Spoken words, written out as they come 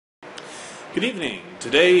Good evening.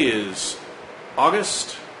 Today is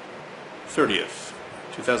August 30th,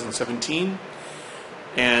 2017,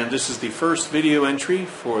 and this is the first video entry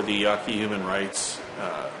for the Yaqui Human Rights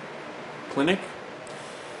Clinic.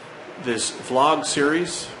 This vlog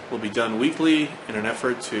series will be done weekly in an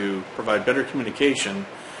effort to provide better communication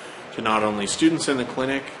to not only students in the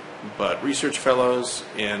clinic, but research fellows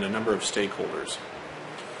and a number of stakeholders.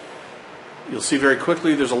 You'll see very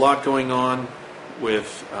quickly there's a lot going on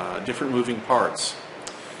with different moving parts.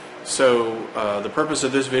 So the purpose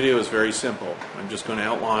of this video is very simple. I'm just going to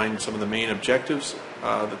outline some of the main objectives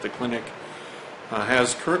that the clinic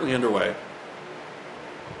has currently underway,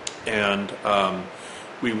 and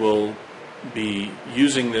we will be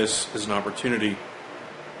using this as an opportunity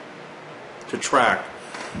to track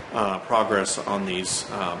progress on these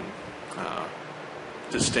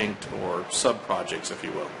distinct or sub-projects, if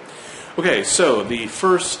you will. Okay, so the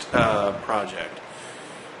first project,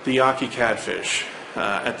 the Yaqui catfish.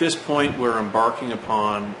 At this point, we're embarking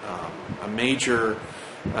upon a major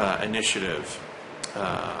initiative.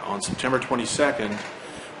 On September 22nd,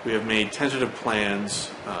 we have made tentative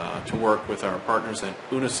plans to work with our partners at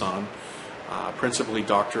UNISON, principally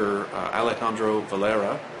Dr. Alejandro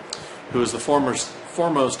Valera, who is the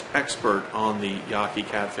foremost expert on the Yaqui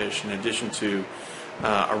catfish, in addition to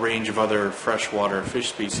a range of other freshwater fish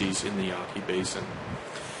species in the Yaqui Basin.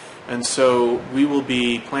 And so we will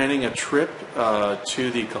be planning a trip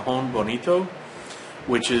to the Cajon Bonito,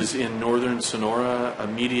 which is in northern Sonora,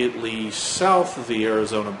 immediately south of the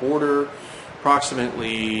Arizona border,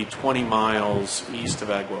 approximately 20 miles east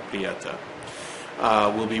of Agua Prieta.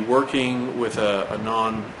 We'll be working with a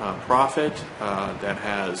non-profit that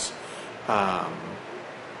has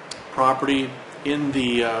property in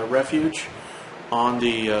the refuge on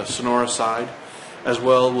the Sonora side. As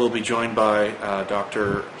well, we'll be joined by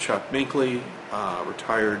Dr. Chuck Minkley,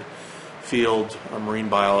 retired field marine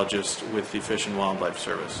biologist with the Fish and Wildlife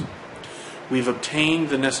Service. We've obtained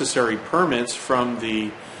the necessary permits from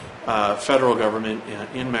the federal government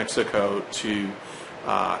in Mexico to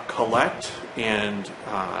collect and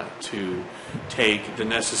to take the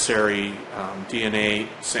necessary DNA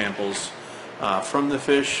samples from the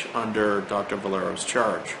fish under Dr. Valero's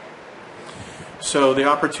charge. So the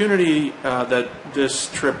opportunity that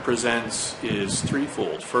this trip presents is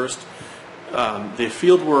threefold. First, the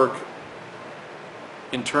field work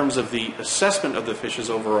in terms of the assessment of the fish's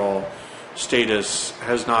overall status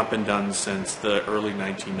has not been done since the early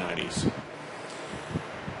 1990s.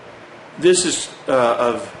 This is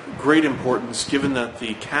of great importance given that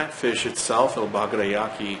the catfish itself, El Bagre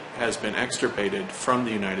yaqui, has been extirpated from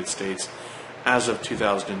the United States as of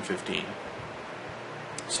 2015.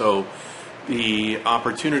 So the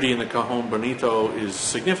opportunity in the Cajon Bonito is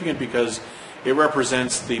significant because it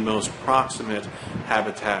represents the most proximate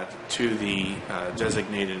habitat to the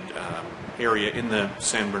designated area in the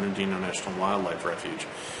San Bernardino National Wildlife Refuge,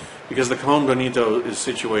 because the Cajon Bonito is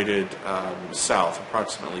situated south,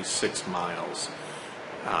 approximately 6 miles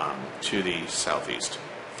to the southeast.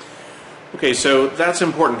 Okay, so that's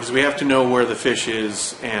important because we have to know where the fish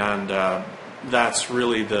is, and that's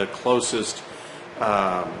really the closest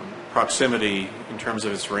proximity in terms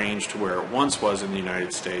of its range to where it once was in the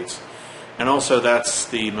United States. And also that's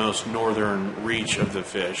the most northern reach of the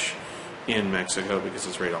fish in Mexico because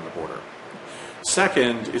it's right on the border.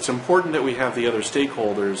 Second, it's important that we have the other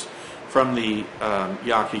stakeholders from the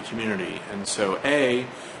Yaqui community. And so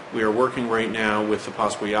we are working right now with the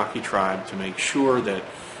Pascua Yaqui tribe to make sure that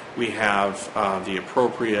we have the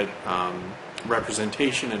appropriate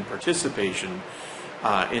representation and participation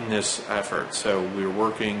in this effort. So we're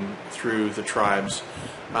working through the tribe's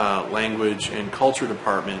language and culture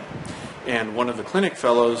department, and one of the clinic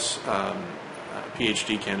fellows,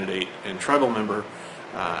 PhD candidate and tribal member,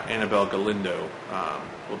 Annabelle Galindo,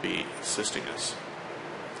 will be assisting us.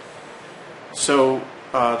 So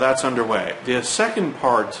that's underway. The second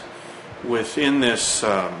part within this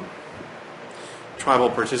tribal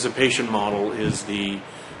participation model is the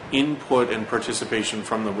input and participation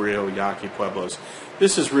from the Rio Yaqui Pueblos.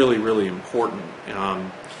 This is really, really important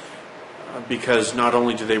because not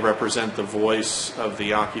only do they represent the voice of the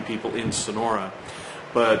Yaqui people in Sonora,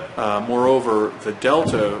 but moreover, the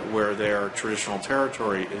delta where their traditional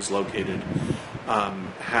territory is located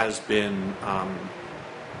has been,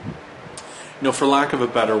 for lack of a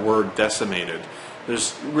better word, decimated.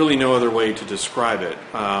 There's really no other way to describe it.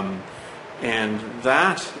 And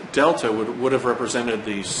that delta would have represented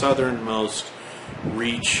the southernmost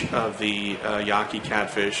reach of the Yaqui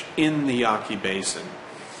catfish in the Yaqui Basin.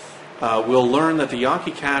 We'll learn that the Yaqui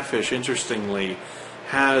catfish, interestingly,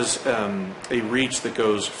 has a reach that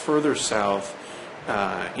goes further south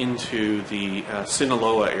into the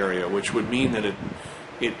Sinaloa area, which would mean that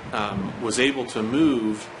it was able to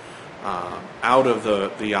move out of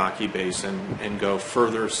the Yaqui Basin and go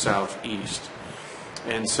further southeast.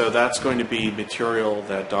 And so that's going to be material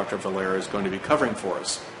that Dr. Valera is going to be covering for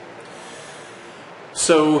us.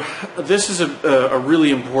 So this is a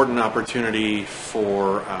really important opportunity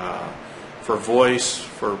for voice,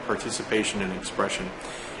 for participation and expression.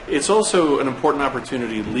 It's also an important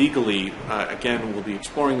opportunity legally. Again, we'll be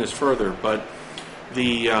exploring this further, but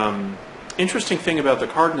the interesting thing about the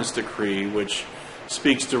Cardenas Decree, which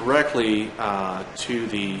speaks directly to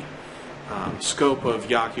the scope of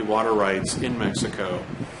Yaqui water rights in Mexico,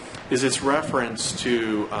 is its reference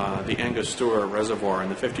to the Angostura Reservoir and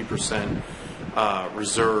the 50%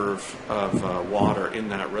 reserve of water in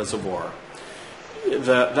that reservoir.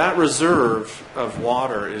 That reserve of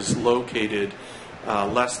water is located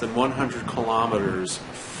less than 100 kilometers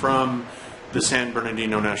from the San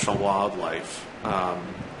Bernardino National Wildlife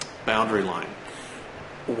boundary line.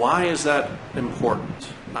 Why is that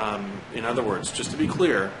important? In other words, just to be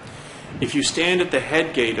clear, if you stand at the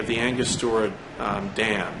head gate of the Angostura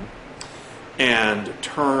Dam and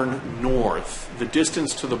turn north, the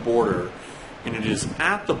distance to the border, and it is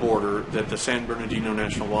at the border that the San Bernardino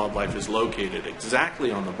National Wildlife is located,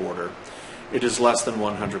 exactly on the border, it is less than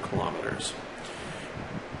 100 kilometers.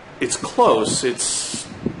 It's close, it's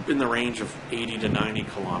in the range of 80 to 90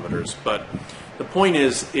 kilometers, but the point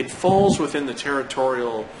is it falls within the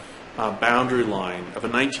territorial boundary line of a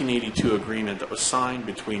 1982 agreement that was signed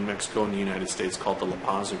between Mexico and the United States called the La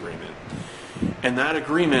Paz Agreement. And that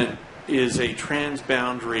agreement is a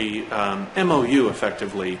transboundary MOU,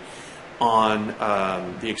 effectively, on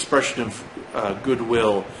the expression of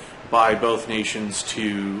goodwill by both nations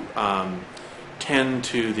to tend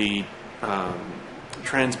to the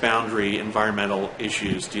transboundary environmental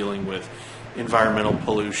issues dealing with environmental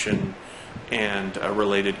pollution and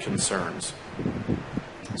related concerns.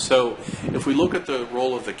 So if we look at the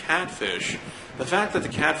role of the catfish, the fact that the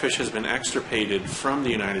catfish has been extirpated from the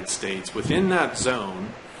United States within that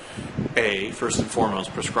zone, A, first and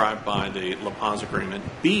foremost, prescribed by the La Paz Agreement,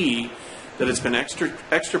 B, that it's been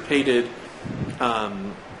extirpated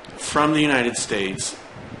from the United States,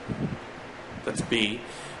 that's B,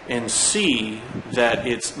 and C, that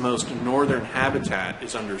its most northern habitat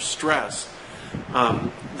is under stress,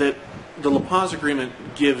 that the La Paz Agreement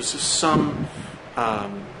gives some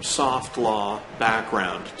soft law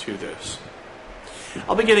background to this.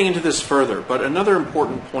 I'll be getting into this further, but another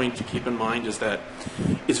important point to keep in mind is that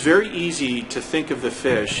it's very easy to think of the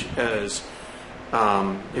fish as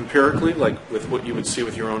empirically, like with what you would see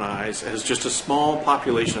with your own eyes, as just a small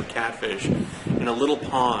population of catfish in a little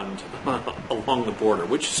pond along the border,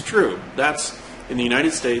 which is true. That's, in the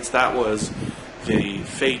United States, that was the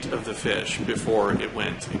fate of the fish before it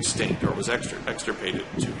went extinct or was extirpated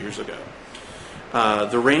 2 years ago.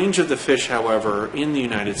 The range of the fish, however, in the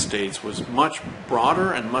United States was much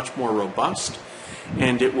broader and much more robust,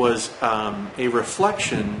 and it was a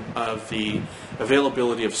reflection of the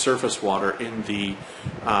availability of surface water in the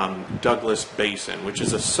Douglas Basin, which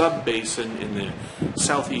is a sub-basin in the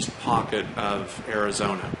southeast pocket of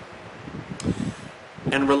Arizona.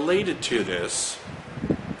 And related to this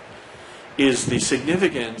is the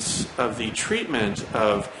significance of the treatment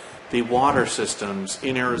of the water systems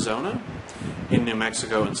in Arizona, in New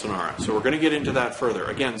Mexico, and Sonora. So we're going to get into that further.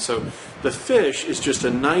 Again, so the fish is just a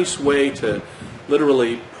nice way to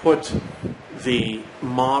literally put the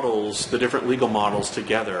models, the different legal models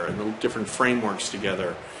together and the different frameworks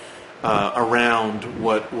together around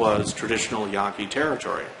what was traditional Yaqui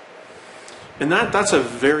territory. And that's a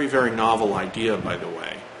very, very novel idea, by the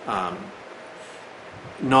way.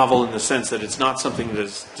 Novel in the sense that it's not something that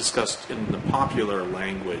is discussed in the popular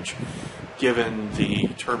language, given the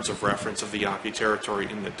terms of reference of the Yaqui territory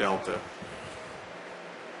in the Delta.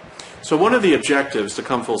 So one of the objectives, to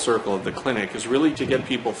come full circle, of the clinic is really to get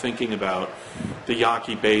people thinking about the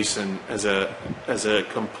Yaqui Basin as a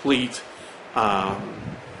complete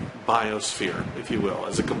biosphere, if you will,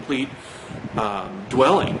 as a complete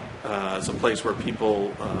dwelling, as a place where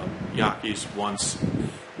people, Yaquis, once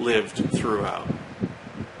lived throughout.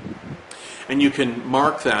 And you can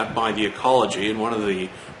mark that by the ecology, and one of the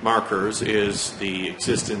markers is the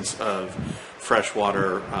existence of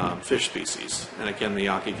freshwater fish species. And again, the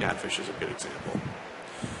Yaqui catfish is a good example.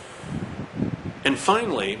 And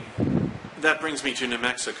finally, that brings me to New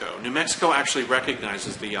Mexico. New Mexico actually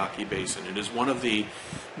recognizes the Yaqui Basin. It is one of the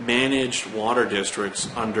managed water districts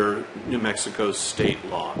under New Mexico's state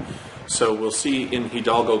law. So we'll see in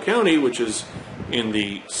Hidalgo County, which is in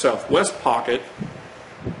the southwest pocket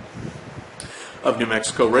of New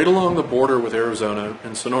Mexico, right along the border with Arizona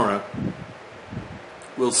and Sonora,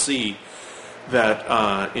 we'll see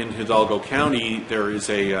that in Hidalgo County there is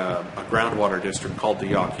a groundwater district called the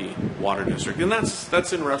Yaqui Water District, and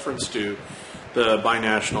that's in reference to the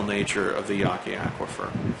binational nature of the Yaqui Aquifer.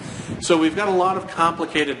 So we've got a lot of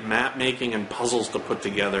complicated map making and puzzles to put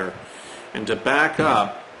together, and to back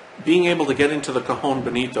up, being able to get into the Cajon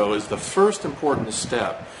Bonito is the first important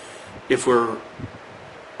step. If we're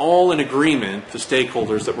all in agreement, the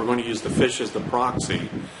stakeholders, that we're going to use the fish as the proxy,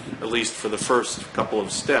 at least for the first couple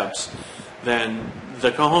of steps, then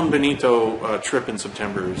the Cajon Bonito trip in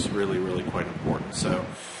September is really, really quite important. So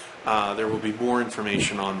there will be more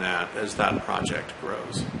information on that as that project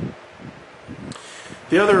grows.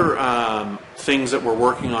 The other things that we're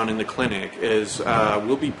working on in the clinic is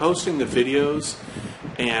we'll be posting the videos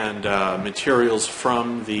and materials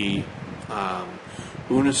from the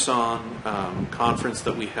Unasan conference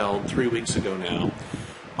that we held 3 weeks ago now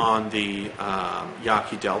on the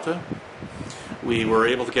Yaqui Delta. We were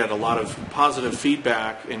able to get a lot of positive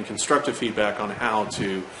feedback and constructive feedback on how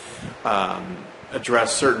to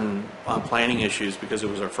address certain planning issues, because it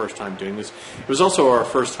was our first time doing this. It was also our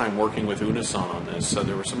first time working with Unasan on this, so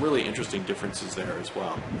there were some really interesting differences there as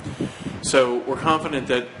well. So we're confident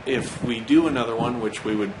that if we do another one, which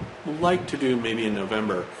we would like to do maybe in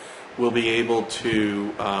November, we'll be able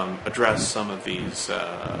to address some of these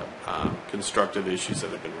constructive issues that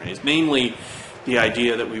have been raised, namely the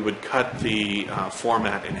idea that we would cut the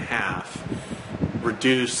format in half,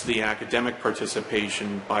 reduce the academic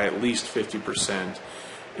participation by at least 50%,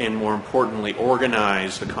 and more importantly,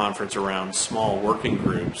 organize the conference around small working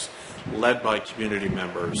groups led by community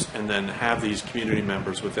members, and then have these community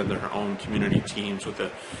members within their own community teams with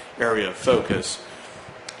an area of focus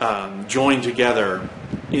join together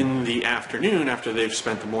in the afternoon after they've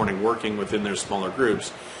spent the morning working within their smaller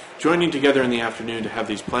groups, joining together in the afternoon to have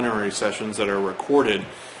these plenary sessions that are recorded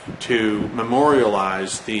to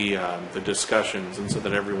memorialize the discussions, and so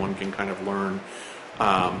that everyone can kind of learn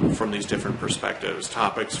from these different perspectives.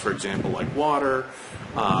 Topics, for example, like water,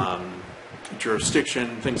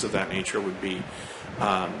 jurisdiction, things of that nature would be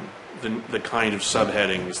the kind of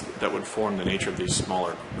subheadings that would form the nature of these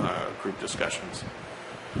smaller group discussions.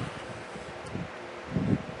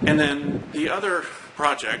 And then the other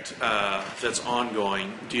project that's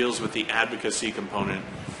ongoing deals with the advocacy component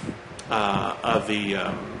of the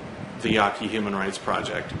Yaqui Human Rights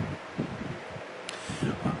Project.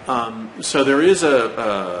 So there is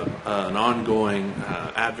an ongoing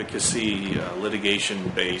advocacy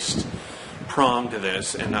litigation-based prong to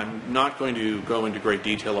this, and I'm not going to go into great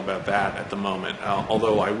detail about that at the moment,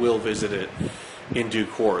 although I will visit it in due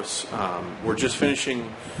course. We're just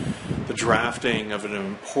finishing the drafting of an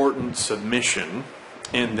important submission,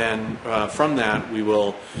 and then from that we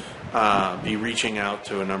will be reaching out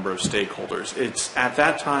to a number of stakeholders. It's at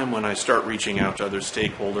that time, when I start reaching out to other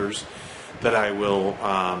stakeholders, that I will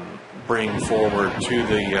bring forward to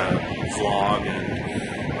the vlog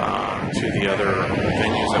and to the other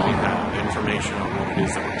venues that we have information on what it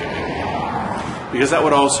is that we're doing. Because that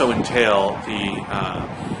would also entail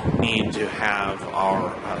the need to have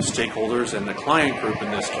our stakeholders and the client group in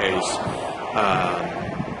this case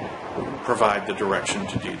provide the direction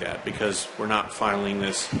to do that, because we're not filing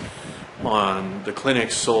this on the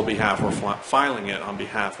clinic's sole behalf, we're filing it on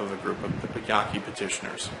behalf of a group of Yaqui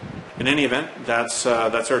petitioners. In any event, that's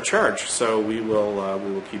our charge, so we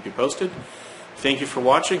will keep you posted. Thank you for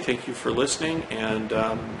watching, thank you for listening, and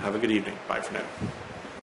have a good evening. Bye for now.